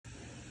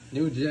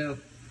New gym,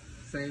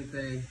 same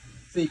thing.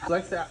 See,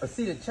 flex out.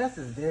 See, the chest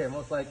is there,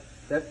 most like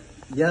that.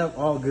 Yep,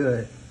 all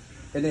good.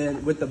 And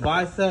then with the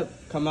bicep,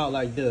 come out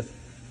like this.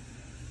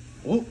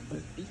 Ooh,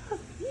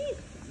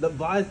 the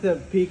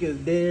bicep peak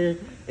is there,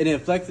 and then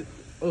flex it.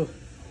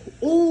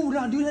 Oh,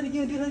 now do that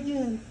again. Do that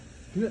again.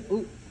 Do that.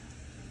 Ooh,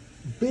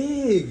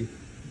 big,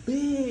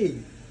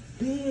 big,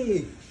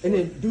 big. And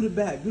then do the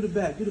back. Do the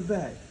back. Do the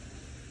back.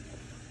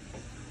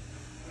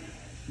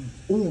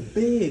 Oh,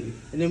 big.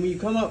 And then when you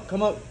come up.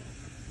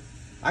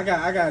 I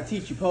gotta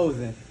teach you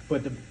posing,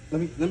 but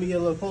let me get a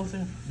little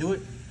closer. Do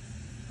it.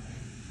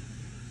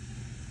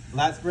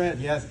 Lat spread,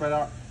 yeah, spread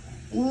out.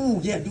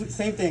 Ooh, yeah, do the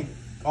same thing.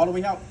 All the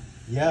way out.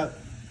 Yep.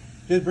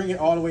 Just bring it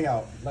all the way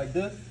out. Like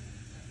this.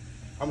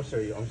 I'm gonna show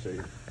you.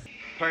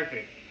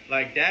 Perfect.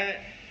 Like that.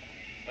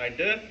 Like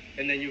this.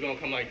 And then you're gonna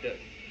come like this.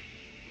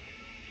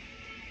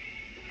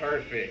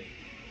 Perfect.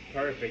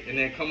 Perfect. And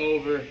then come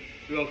over.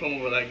 You're gonna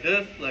come over like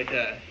this, like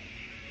that.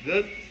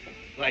 This,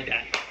 like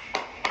that.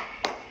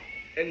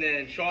 And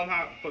then show them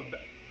how.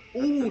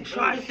 Ooh,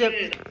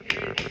 tricep.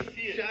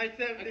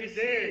 Tricep is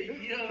there.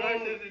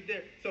 Triceps is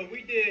there. So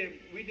we did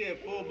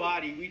full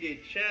body. We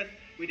did chest.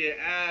 We did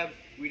abs.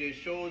 We did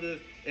shoulders,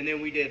 and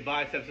then we did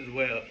biceps as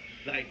well.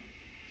 Like,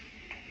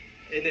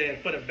 and then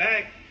for the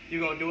back,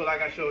 you're gonna do it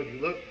like I showed you.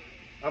 Look,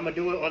 I'm gonna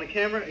do it on the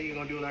camera, and you're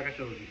gonna do it like I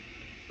showed you.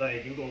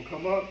 Like you're gonna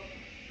come up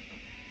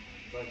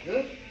like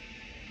this,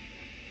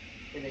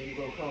 and then you're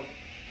gonna come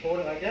hold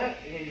it like that,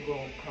 and then you're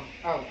gonna come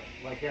out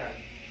like that.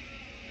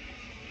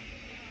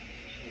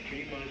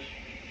 Pretty much,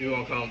 you're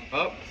gonna come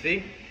up,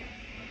 see,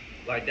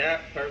 like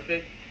that,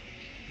 perfect.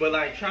 But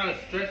like trying to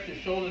stretch your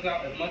shoulders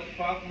out as much as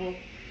possible,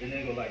 and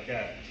then go like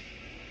that.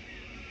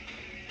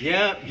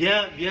 Yep.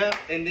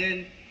 And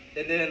then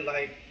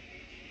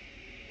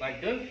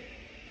like this,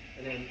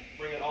 and then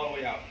bring it all the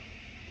way out.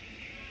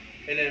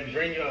 And then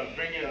bring your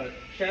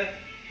chest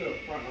to the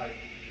front like,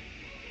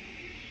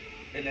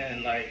 and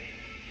then like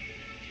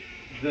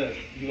this.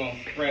 You're gonna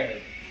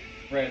spread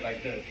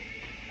like this.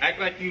 Act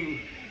like you.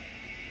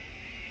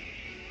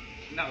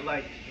 Not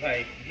like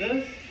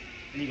this,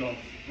 and you're gonna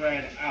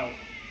spread out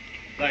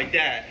like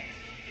that.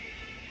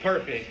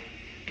 Perfect,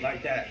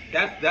 like that.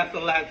 That's a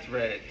lat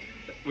spread.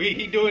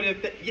 He doing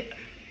it. Yeah.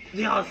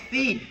 Y'all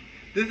see,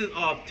 this is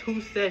off 2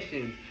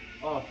 sessions.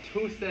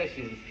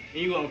 And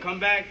you're gonna come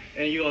back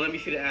and you're gonna let me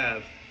see the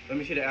abs. Let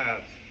me see the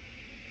abs.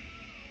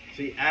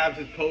 See, abs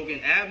is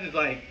poking. Abs is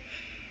like,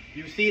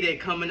 you see they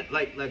coming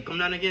like come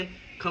down again,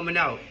 coming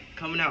out.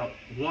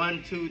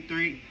 1, 2,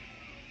 3.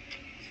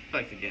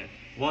 Flex again.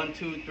 1,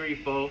 2, 3,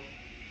 4.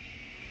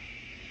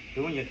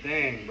 Doing your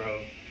thing,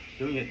 bro.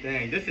 Doing your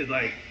thing. This is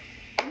like,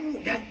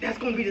 ooh, that's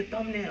gonna be the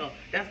thumbnail.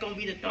 That's gonna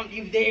be the thumb.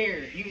 You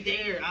there.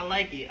 I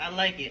like it.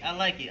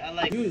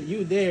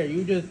 You there.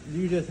 You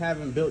just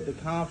haven't built the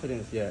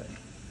confidence yet.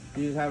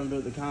 But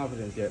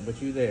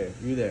you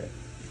there.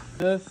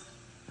 Just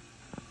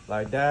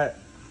like that.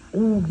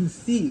 Ooh, you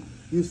see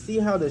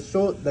how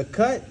the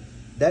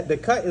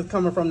cut is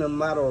coming from the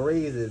lateral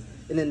raises,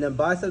 and then the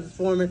biceps is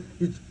forming.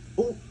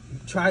 Ooh,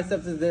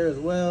 triceps is there as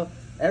well.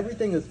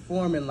 Everything is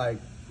forming like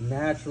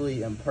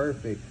naturally and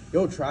perfect.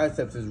 Your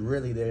triceps is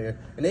really there,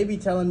 and they be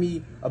telling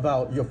me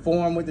about your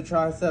form with the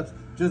triceps.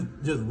 Just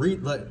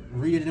read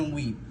it and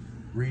weep.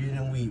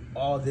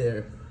 All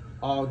there,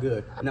 all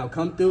good. Now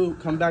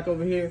come back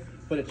over here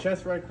for the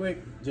chest right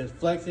quick. Just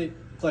flex it,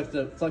 flex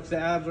the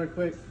abs right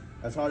quick,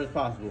 as hard as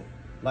possible,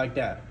 like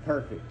that.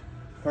 Perfect.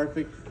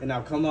 And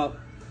now come up,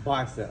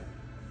 bicep.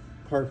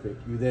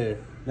 Perfect. You there?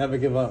 Never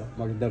give up,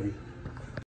 Marcus W.